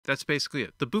That's basically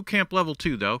it. The boot camp level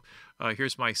 2, though,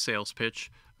 here's my sales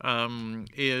pitch,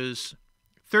 is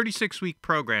 36-week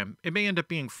program. It may end up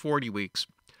being 40 weeks.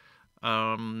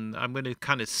 I'm going to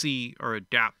kind of see or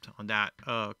adapt on that.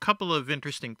 A couple of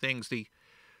interesting things.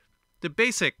 The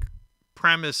basic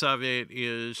premise of it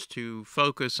is to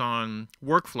focus on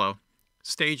workflow,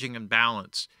 staging, and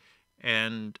balance.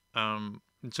 And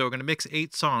so we're going to mix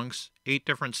 8 songs, 8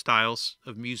 different styles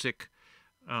of music.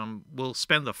 We'll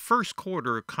spend the first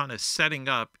quarter kind of setting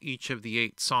up each of the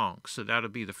 8 songs. So that'll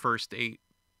be the first eight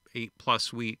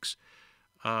plus weeks.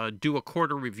 Do a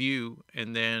quarter review,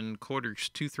 and then quarters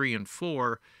 2, 3, and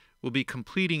 4 will be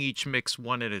completing each mix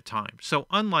one at a time. So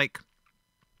unlike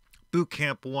Boot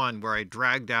Camp 1, where I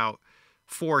dragged out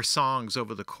 4 songs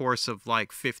over the course of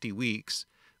like 50 weeks,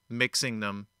 mixing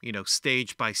them,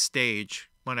 stage by stage,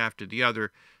 one after the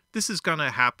other, this is going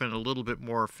to happen a little bit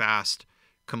more fast.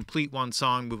 Complete one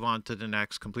song, move on to the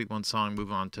next, complete one song,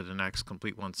 move on to the next,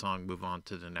 complete one song, move on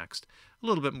to the next. A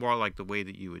little bit more like the way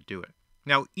that you would do it.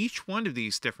 Now, each one of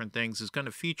these different things is going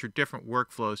to feature different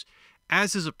workflows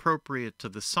as is appropriate to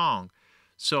the song.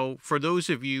 So for those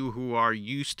of you who are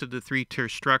used to the 3-tier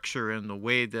structure and the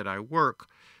way that I work,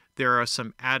 there are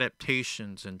some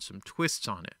adaptations and some twists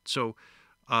on it. So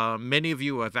many of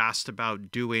you have asked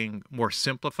about doing more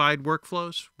simplified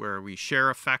workflows where we share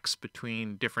effects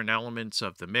between different elements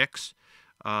of the mix.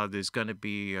 There's going to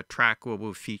be a track where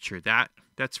we'll feature that.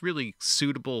 That's really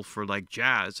suitable for like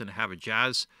jazz and have a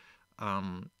jazz,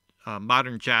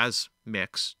 modern jazz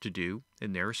mix to do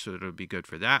in there. So it'll be good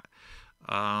for that.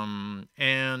 And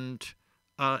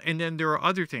then there are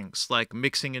other things like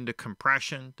mixing into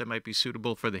compression that might be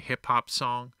suitable for the hip hop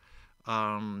song.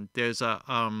 There's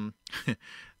a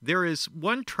there is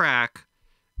one track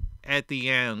at the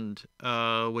end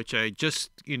which I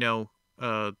just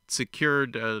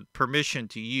secured permission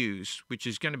to use, which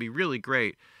is going to be really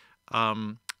great.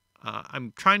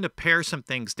 I'm trying to pare some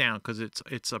things down because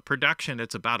it's a production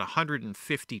that's about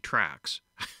 150 tracks.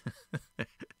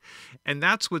 And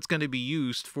that's what's going to be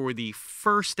used for the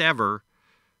first ever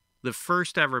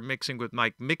Mixing with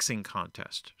Mike mixing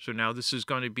contest. So now this is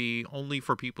going to be only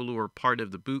for people who are part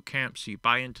of the boot camp. So you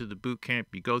buy into the boot camp,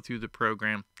 you go through the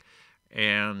program,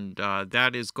 and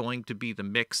that is going to be the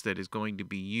mix that is going to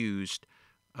be used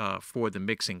for the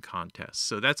mixing contest.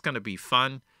 So that's going to be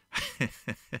fun.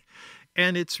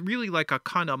 And it's really like a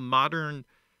kind of modern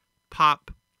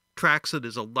pop track. So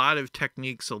there's a lot of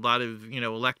techniques, a lot of,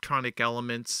 electronic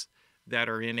elements that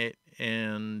are in it.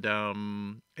 And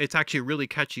it's actually a really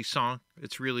catchy song.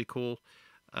 It's really cool.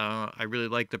 I really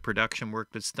like the production work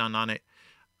that's done on it.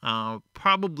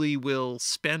 Probably will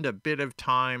spend a bit of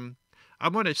time. I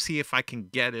want to see if I can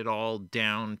get it all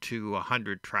down to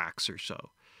 100 tracks or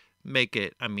so. Make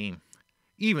it,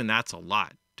 even that's a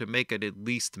lot, to make it at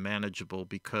least manageable,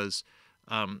 because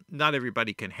not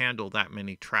everybody can handle that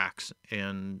many tracks.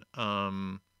 And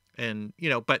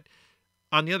but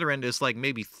on the other end is like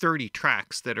maybe 30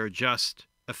 tracks that are just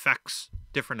effects,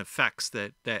 different effects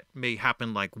that may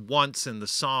happen like once in the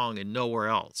song and nowhere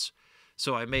else.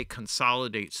 So I may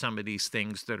consolidate some of these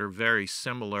things that are very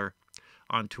similar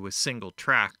onto a single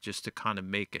track just to kind of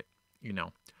make it,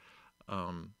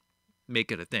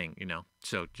 make it a thing,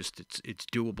 So just it's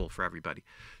doable for everybody.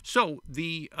 So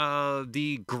the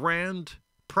grand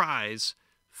prize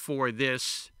for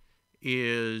this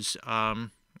is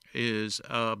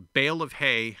a bale of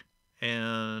hay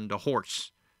and a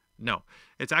horse. No,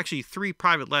 it's actually 3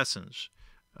 private lessons.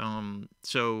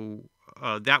 So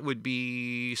that would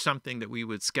be something that we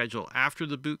would schedule after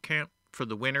the boot camp for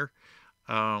the winter.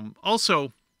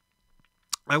 Also,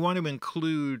 I want to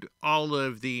include all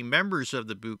of the members of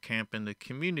the boot camp and the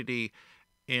community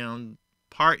in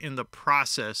part in the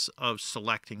process of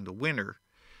selecting the winner.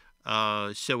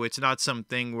 So it's not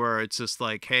something where it's just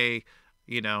like, hey,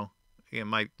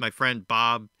 my friend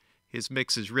Bob, his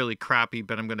mix is really crappy,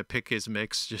 but I'm going to pick his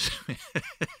mix just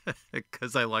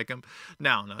because I like him.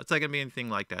 No, it's not going to be anything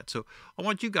like that. So I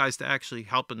want you guys to actually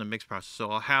help in the mix process. So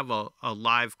I'll have a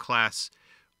live class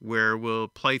where we'll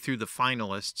play through the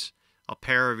finalists. I'll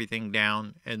pare everything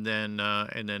down, and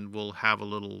then we'll have a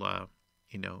little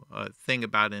thing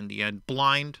about it in the end.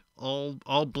 Blind,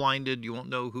 all blinded. You won't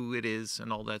know who it is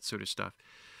and all that sort of stuff.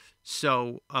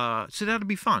 So that'll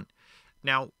be fun.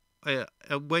 Now,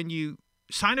 when you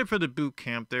sign up for the boot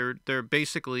camp, they're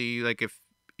basically like if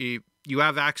you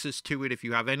have access to it if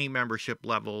you have any membership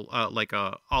level, like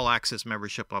a all access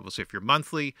membership level. So if you're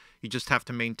monthly, you just have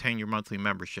to maintain your monthly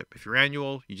membership. If you're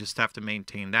annual, you just have to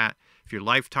maintain that. If you're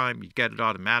lifetime, you get it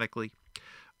automatically.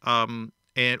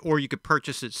 Or you could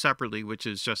purchase it separately, which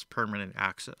is just permanent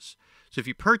access. So if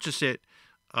you purchase it,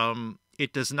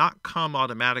 it does not come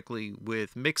automatically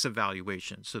with mix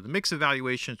evaluations. So the mix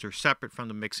evaluations are separate from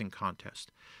the mixing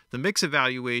contest. The mix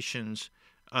evaluations,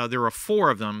 there are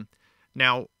 4 of them.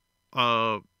 Now,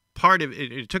 part of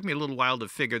it, it took me a little while to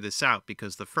figure this out,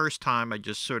 because the first time I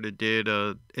just sort of did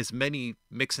as many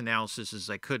mix analysis as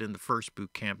I could in the first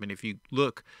boot camp. And if you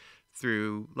look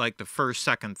through like the first,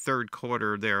 second, third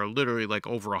quarter, there are literally like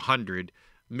over 100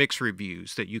 mix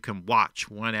reviews that you can watch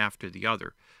one after the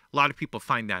other. A lot of people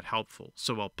find that helpful.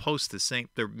 So I'll post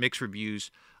their mix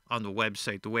reviews on the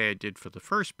website the way I did for the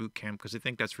first boot camp, because I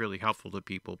think that's really helpful to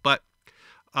people. But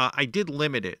I did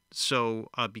limit it. So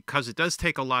because it does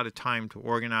take a lot of time to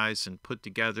organize and put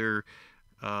together,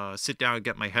 sit down and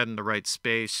get my head in the right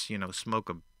space,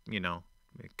 smoke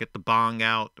get the bong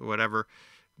out or whatever,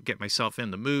 get myself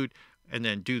in the mood, and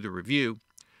then do the review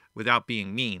without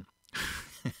being mean.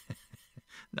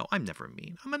 No, I'm never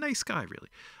mean. I'm a nice guy, really.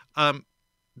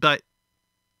 But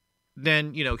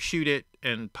then, shoot it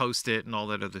and post it and all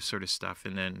that other sort of stuff.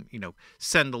 And then,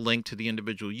 send the link to the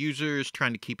individual users,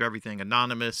 trying to keep everything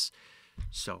anonymous.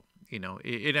 So,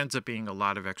 it ends up being a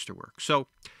lot of extra work. So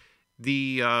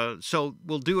so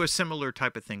we'll do a similar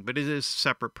type of thing, but it is a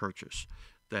separate purchase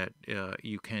that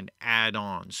you can add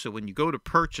on. So when you go to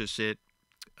purchase it,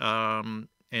 and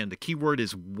the keyword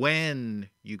is when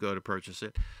you go to purchase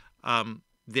it,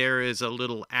 there is a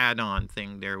little add-on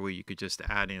thing there where you could just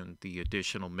add in the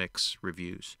additional mix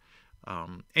reviews.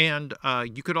 And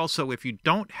you could also, if you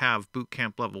don't have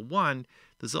Bootcamp Level 1,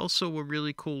 there's also a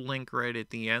really cool link right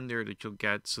at the end there that you'll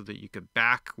get so that you could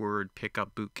backward pick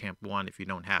up Bootcamp 1 if you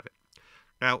don't have it.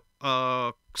 Now,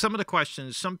 some of the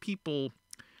questions, some people,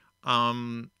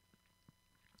 do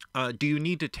you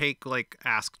need to take, do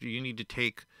you need to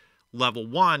take Level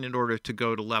 1 in order to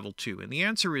go to Level 2? And the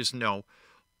answer is no.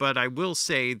 But I will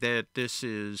say that this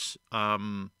is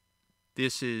an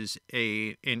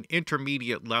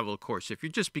intermediate level course. If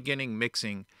you're just beginning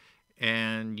mixing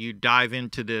and you dive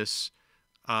into this,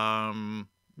 and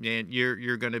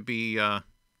you're going to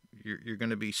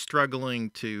be struggling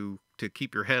to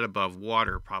keep your head above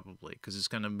water, probably, because it's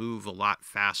going to move a lot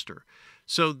faster.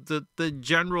 So the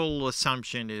general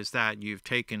assumption is that you've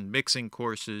taken mixing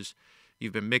courses,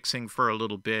 you've been mixing for a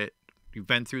little bit, you've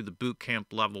been through the boot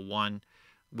camp Level 1,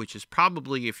 which is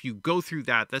probably, if you go through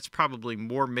that, that's probably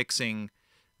more mixing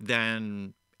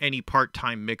than any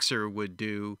part-time mixer would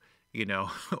do,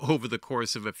 over the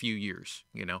course of a few years.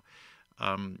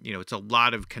 It's a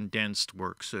lot of condensed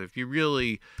work. So if you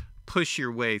really push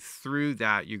your way through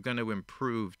that, you're going to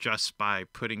improve just by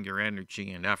putting your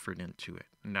energy and effort into it.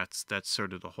 And that's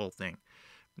sort of the whole thing.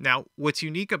 Now, what's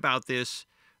unique about this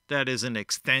that is an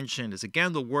extension is,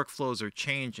 again, the workflows are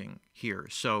changing here.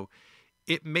 So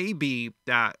it may be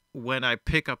that when I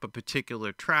pick up a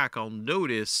particular track, I'll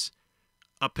notice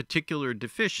a particular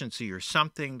deficiency or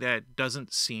something that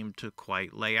doesn't seem to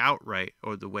quite lay out right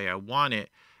or the way I want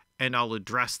it, and I'll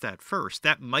address that first.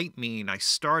 That might mean I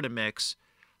start a mix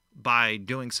by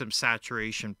doing some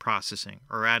saturation processing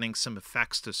or adding some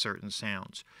effects to certain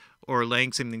sounds or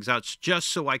laying some things out just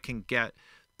so I can get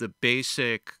the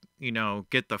basic,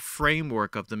 get the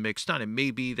framework of the mix done. It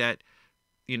may be that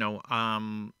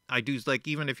I do,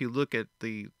 even if you look at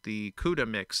the CUDA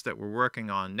mix that we're working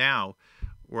on now,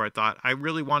 where I thought I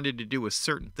really wanted to do a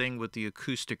certain thing with the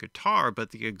acoustic guitar,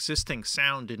 but the existing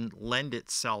sound didn't lend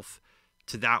itself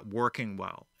to that working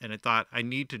well. And I thought I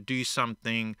need to do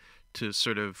something to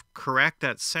sort of correct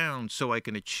that sound so I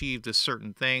can achieve the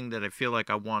certain thing that I feel like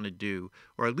I want to do,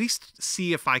 or at least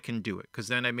see if I can do it, because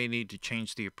then I may need to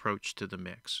change the approach to the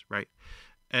mix, right?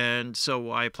 And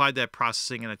so I applied that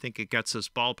processing, and I think it gets us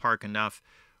ballpark enough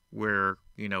where,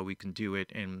 we can do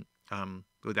it and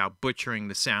without butchering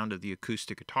the sound of the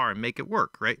acoustic guitar and make it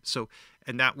work, right? So,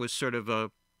 and that was sort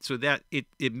of so that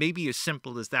it may be as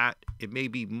simple as that. It may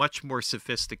be much more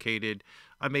sophisticated.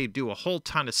 I may do a whole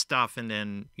ton of stuff and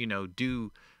then,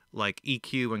 do like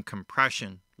EQ and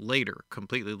compression later,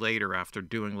 completely later, after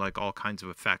doing like all kinds of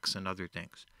effects and other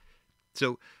things.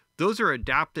 So those are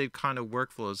adapted kind of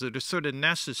workflows that are sort of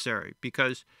necessary,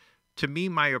 because to me,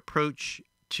 my approach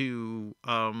to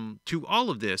all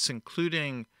of this,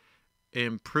 including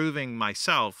improving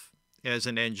myself as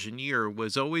an engineer,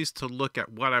 was always to look at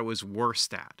what I was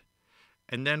worst at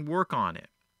and then work on it,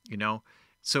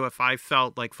 So if I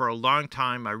felt like for a long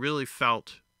time, I really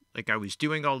felt like I was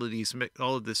doing all of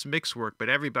this mix work, but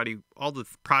all the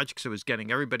projects I was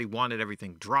getting, everybody wanted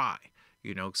everything dry.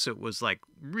 So it was like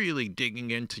really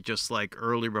digging into just like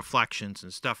early reflections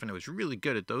and stuff. And I was really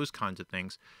good at those kinds of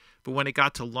things. But when it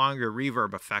got to longer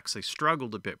reverb effects, I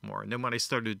struggled a bit more. And then when I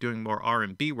started doing more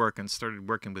R&B work and started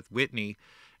working with Whitney,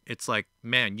 it's like,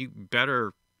 man, you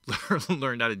better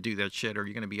learn how to do that shit, or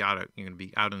you're gonna be out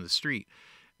in the street.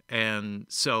 And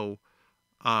so,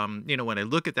 when I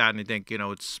look at that and I think,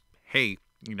 it's, hey,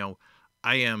 you know,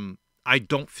 I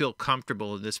don't feel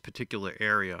comfortable in this particular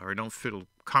area, or I don't feel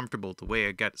comfortable the way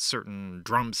I get certain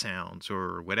drum sounds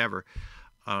or whatever.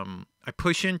 I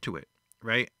push into it,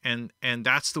 right? And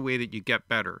that's the way that you get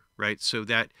better, right? So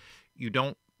that you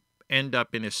don't end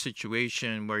up in a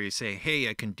situation where you say, hey,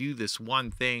 I can do this one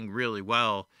thing really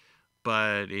well,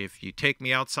 but if you take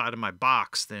me outside of my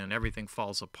box, then everything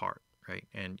falls apart, right?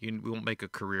 And you won't make a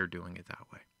career doing it that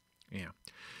way. Yeah.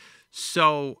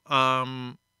 So,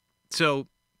 so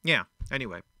yeah,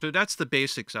 anyway, so that's the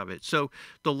basics of it. So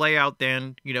the layout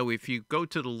then, if you go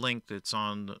to the link that's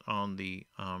on the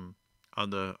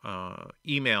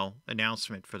email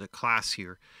announcement for the class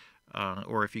here,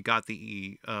 or if you got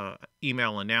the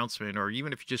email announcement, or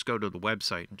even if you just go to the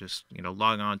website and just,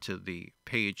 log on to the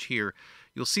page here,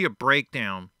 you'll see a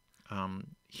breakdown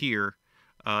here.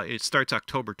 It starts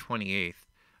October 28th.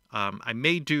 I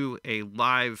may do a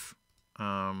live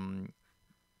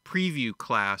preview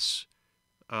class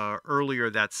earlier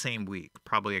that same week.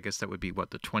 Probably, I guess that would be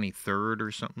what, the 23rd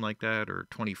or something like that, or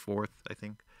 24th, I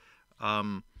think.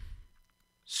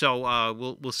 So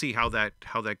we'll see how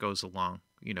that goes along,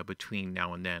 between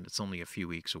now and then. It's only a few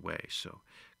weeks away, so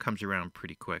it comes around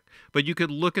pretty quick. But you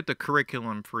could look at the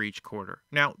curriculum for each quarter.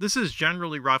 Now, this is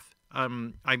generally rough.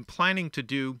 I'm planning to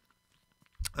do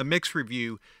a mix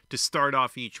review to start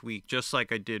off each week, just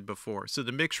like I did before. So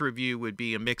the mix review would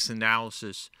be a mix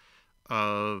analysis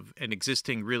of an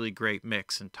existing really great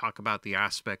mix and talk about the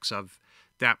aspects of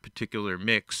that particular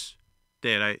mix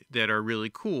that are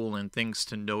really cool and things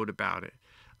to note about it.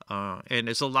 And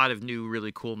there's a lot of new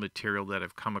really cool material that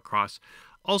I've come across.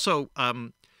 Also,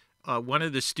 one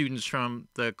of the students from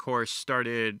the course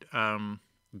started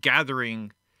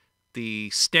gathering the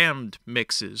stemmed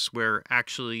mixes, where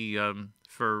actually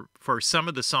for some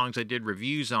of the songs I did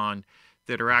reviews on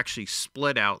that are actually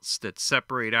split outs that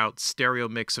separate out stereo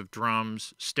mix of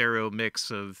drums, stereo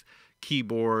mix of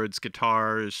keyboards,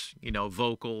 guitars,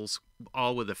 vocals,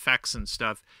 all with effects and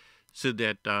stuff. So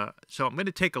that so I'm going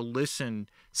to take a listen,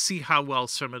 see how well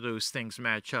some of those things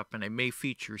match up, and I may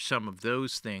feature some of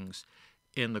those things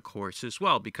in the course as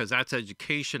well, because that's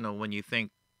educational. When you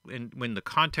think when the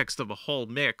context of a whole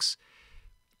mix,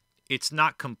 it's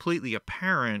not completely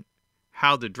apparent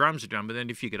how the drums are done, but then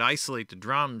if you could isolate the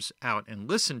drums out and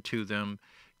listen to them,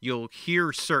 you'll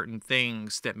hear certain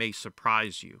things that may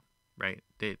surprise you, right?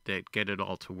 That get it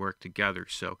all to work together.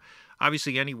 So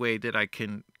obviously any way that I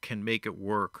can make it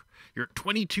work. You're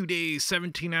 22 days,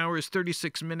 17 hours,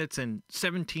 36 minutes, and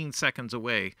 17 seconds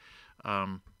away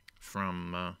from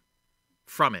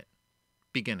it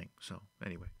beginning. So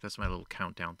anyway, that's my little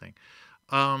countdown thing.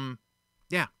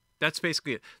 Yeah, that's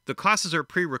basically it. The classes are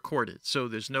pre-recorded, so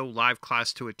there's no live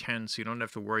class to attend, so you don't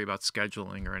have to worry about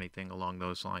scheduling or anything along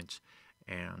those lines.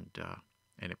 And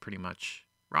it pretty much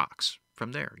rocks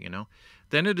from there,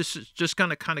 Then it is just going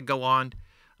to kind of go on.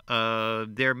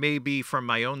 There may be, from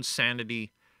my own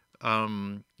sanity,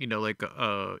 like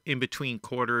in between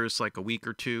quarters, like a week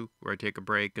or two where I take a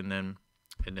break, and then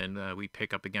we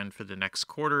pick up again for the next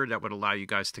quarter. That would allow you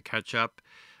guys to catch up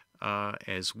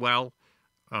as well.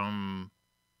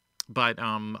 But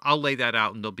I'll lay that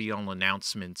out, and there'll be all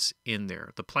announcements in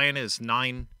there. The plan is 4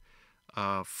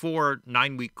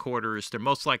 9-week quarters. There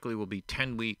most likely will be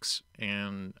 10 weeks,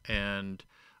 and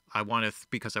I want to,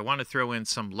 because I want to throw in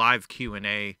some live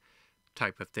Q&A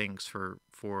type of things for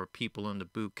people in the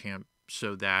boot camp,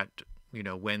 so that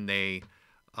when they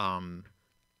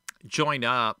join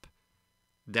up,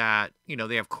 that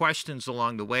they have questions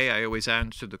along the way. I always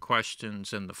answer the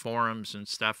questions in the forums and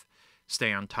stuff,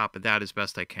 stay on top of that as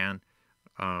best I can.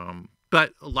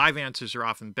 But live answers are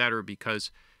often better,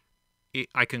 because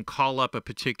I can call up a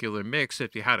particular mix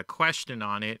if you had a question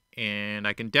on it, and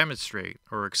I can demonstrate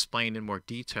or explain in more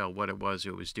detail what it was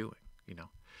doing,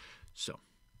 So,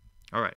 all right.